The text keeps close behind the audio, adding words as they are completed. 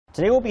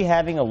Today we'll be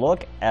having a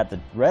look at the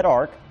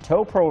REDARC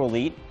Tow Pro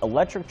Elite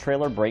Electric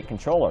Trailer Brake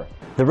Controller.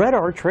 The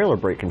REDARC Trailer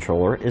Brake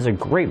Controller is a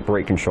great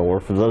brake controller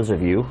for those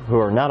of you who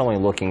are not only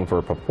looking for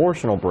a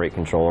proportional brake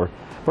controller,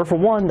 but for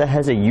one that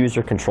has a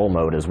user control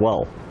mode as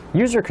well.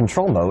 User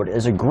control mode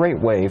is a great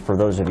way for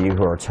those of you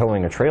who are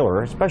towing a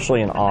trailer,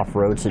 especially in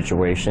off-road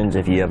situations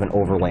if you have an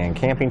overland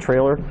camping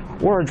trailer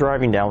or are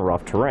driving down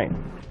rough terrain.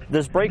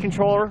 This brake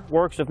controller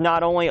works with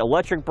not only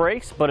electric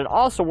brakes, but it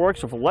also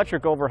works with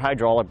electric over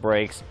hydraulic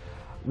brakes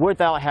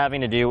without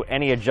having to do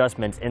any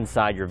adjustments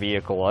inside your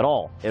vehicle at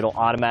all. It'll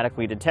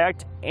automatically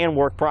detect and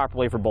work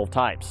properly for both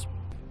types.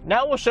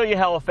 Now we'll show you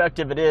how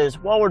effective it is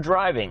while we're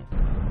driving.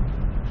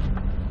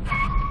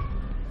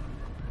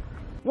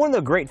 One of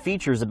the great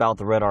features about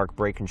the REDARC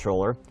brake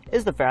controller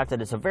is the fact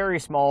that it's a very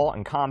small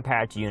and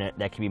compact unit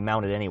that can be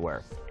mounted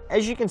anywhere.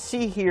 As you can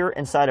see here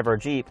inside of our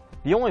Jeep,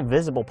 the only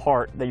visible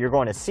part that you're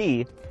going to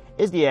see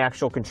is the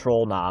actual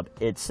control knob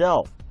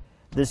itself.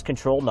 This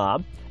control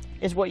knob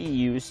is what you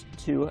use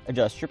to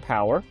adjust your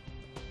power.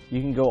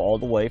 You can go all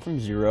the way from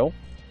 0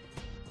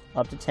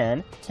 up to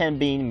 10, 10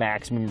 being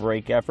maximum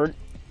brake effort,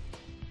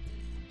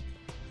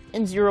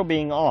 and 0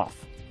 being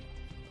off.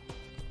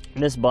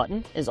 This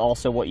button is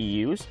also what you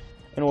use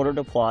in order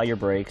to apply your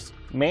brakes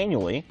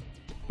manually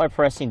by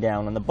pressing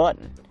down on the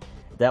button.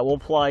 That will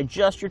apply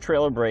just your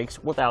trailer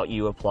brakes without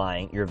you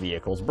applying your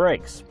vehicle's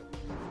brakes.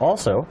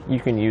 Also, you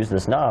can use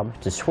this knob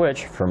to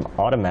switch from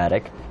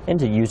automatic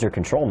into user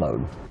control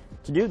mode.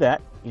 To do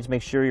that, you just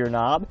make sure your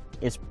knob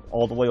is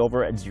all the way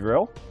over at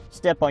 0,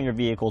 step on your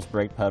vehicle's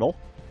brake pedal,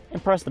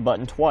 and press the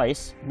button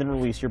twice, then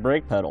release your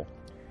brake pedal.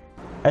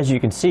 As you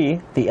can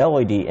see, the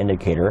LED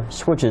indicator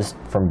switches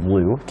from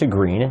blue to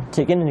green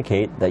to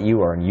indicate that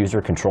you are in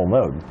user control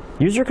mode.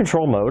 User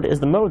control mode is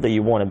the mode that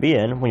you want to be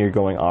in when you're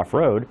going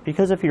off-road,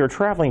 because if you're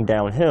traveling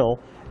downhill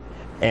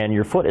and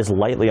your foot is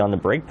lightly on the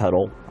brake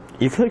pedal,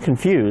 you could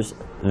confuse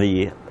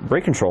the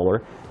brake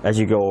controller as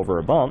you go over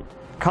a bump,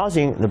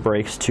 causing the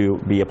brakes to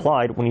be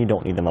applied when you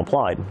don't need them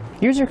applied.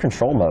 User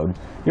control mode,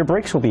 your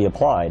brakes will be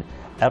applied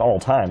at all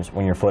times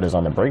when your foot is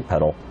on the brake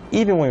pedal,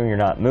 even when you're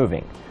not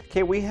moving.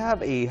 Okay, we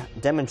have a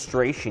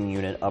demonstration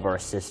unit of our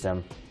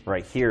system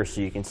right here so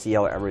you can see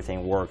how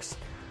everything works.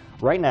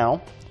 Right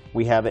now,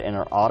 we have it in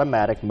our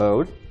automatic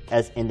mode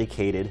as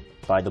indicated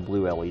by the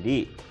blue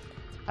LED.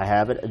 I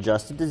have it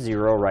adjusted to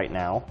 0 right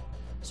now.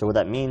 So what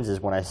that means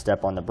is when I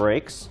step on the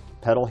brakes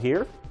pedal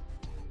here,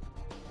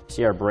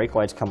 see our brake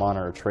lights come on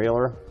our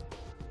trailer.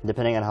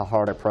 Depending on how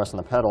hard I press on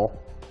the pedal,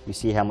 you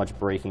see how much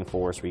braking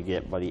force we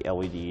get by the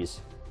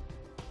LEDs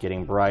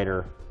getting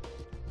brighter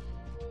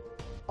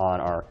on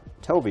our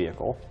tow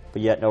vehicle,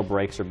 but yet no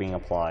brakes are being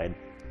applied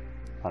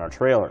on our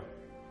trailer.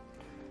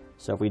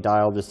 So if we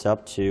dial this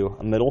up to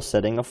a middle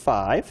setting of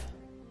 5,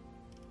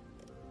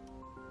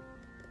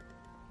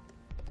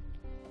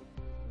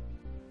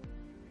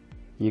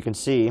 you can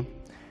see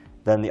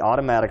then the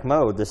automatic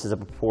mode, this is a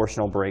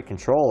proportional brake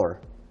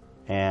controller.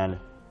 And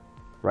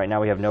right now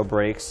we have no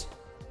brakes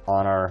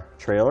on our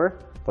trailer,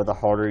 but the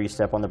harder you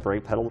step on the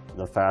brake pedal,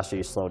 the faster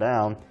you slow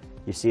down.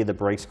 You see the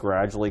brakes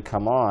gradually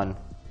come on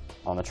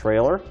the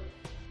trailer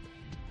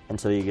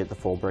until you get the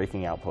full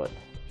braking output.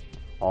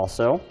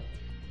 Also,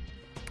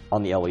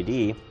 on the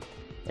LED,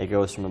 it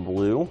goes from a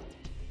blue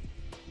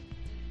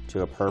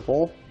to a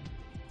purple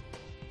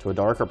to a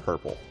darker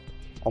purple,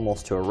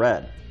 almost to a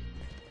red.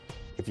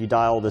 If you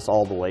dial this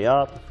all the way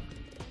up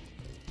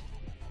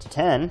to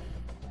 10,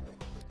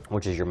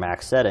 which is your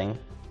max setting,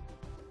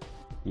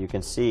 you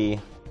can see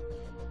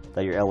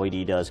that your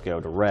LED does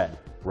go to red.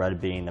 Red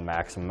being the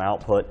maximum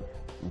output,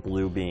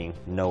 blue being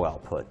no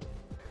output.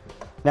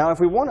 Now if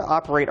we want to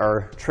operate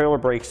our trailer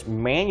brakes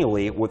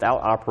manually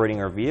without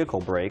operating our vehicle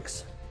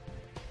brakes,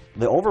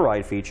 the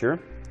override feature,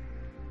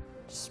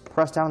 just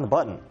press down the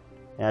button.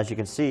 And as you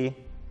can see,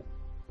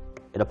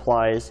 it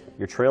applies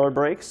your trailer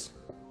brakes,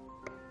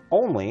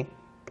 only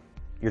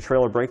your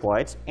trailer brake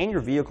lights and your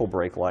vehicle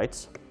brake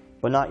lights,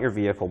 but not your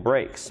vehicle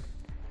brakes.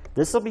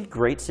 This will be a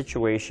great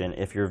situation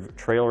if your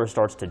trailer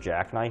starts to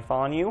jackknife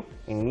on you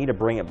and you need to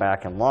bring it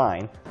back in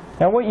line.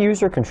 Now what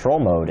user control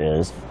mode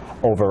is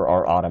over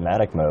our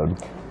automatic mode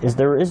is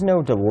there is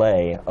no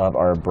delay of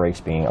our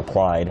brakes being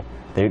applied.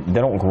 They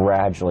don't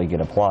gradually get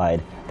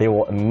applied. They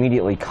will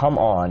immediately come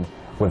on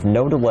with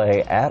no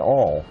delay at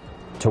all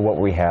to what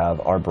we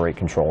have our brake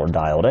controller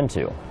dialed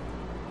into.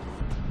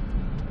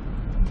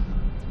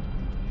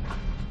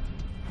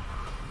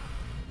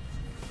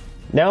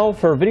 Now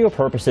for video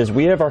purposes,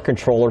 we have our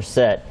controller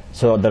set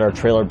so that our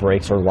trailer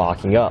brakes are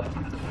locking up.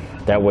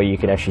 That way you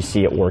can actually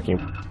see it working.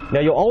 Now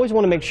you'll always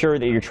want to make sure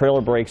that your trailer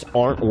brakes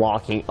aren't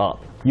locking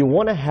up. You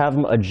want to have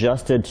them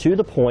adjusted to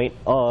the point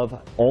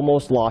of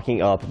almost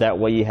locking up. That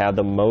way you have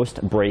the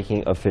most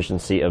braking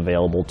efficiency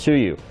available to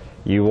you.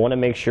 You want to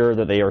make sure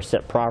that they are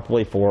set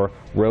properly for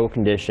road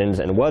conditions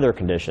and weather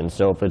conditions.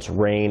 So if it's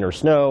rain or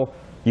snow,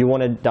 you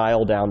want to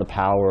dial down the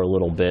power a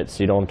little bit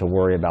so you don't have to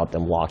worry about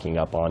them locking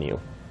up on you.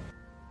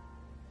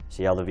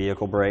 See how the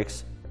vehicle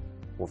brakes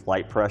with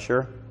light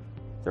pressure,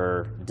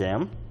 they're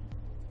dim,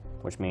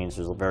 which means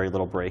there's very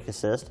little brake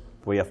assist.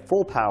 We have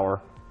full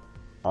power,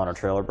 on our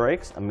trailer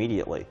brakes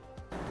immediately.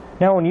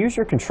 Now in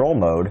user control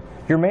mode,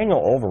 your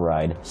manual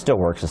override still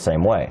works the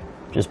same way.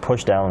 Just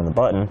push down on the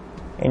button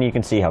and you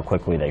can see how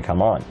quickly they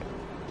come on.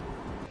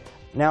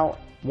 Now,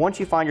 once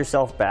you find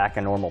yourself back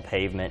in normal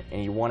pavement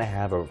and you want to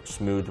have a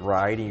smooth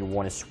ride and you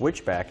want to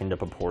switch back into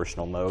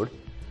proportional mode,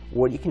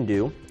 what you can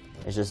do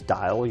is just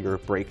dial your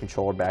brake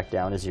controller back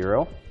down to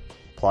 0,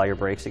 apply your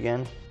brakes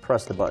again,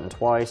 press the button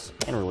twice,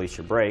 and release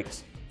your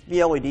brakes.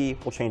 The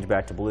LED will change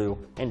back to blue,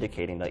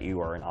 indicating that you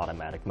are in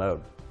automatic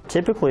mode.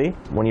 Typically,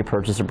 when you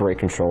purchase a brake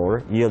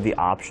controller, you have the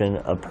option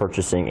of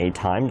purchasing a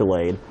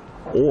time-delayed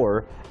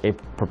or a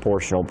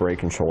proportional brake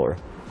controller.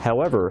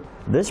 However,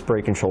 this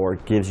brake controller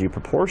gives you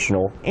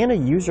proportional and a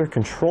user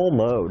control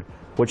mode,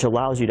 which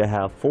allows you to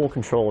have full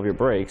control of your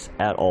brakes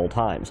at all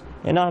times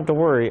and not have to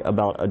worry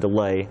about a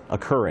delay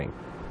occurring.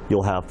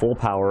 You'll have full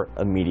power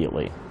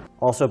immediately.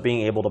 Also,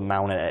 being able to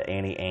mount it at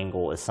any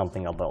angle is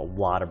something that a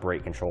lot of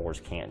brake controllers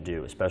can't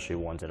do, especially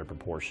ones that are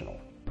proportional.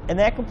 And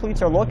that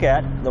completes our look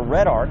at the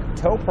REDARC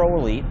Tow Pro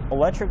Elite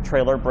Electric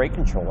Trailer Brake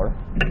Controller.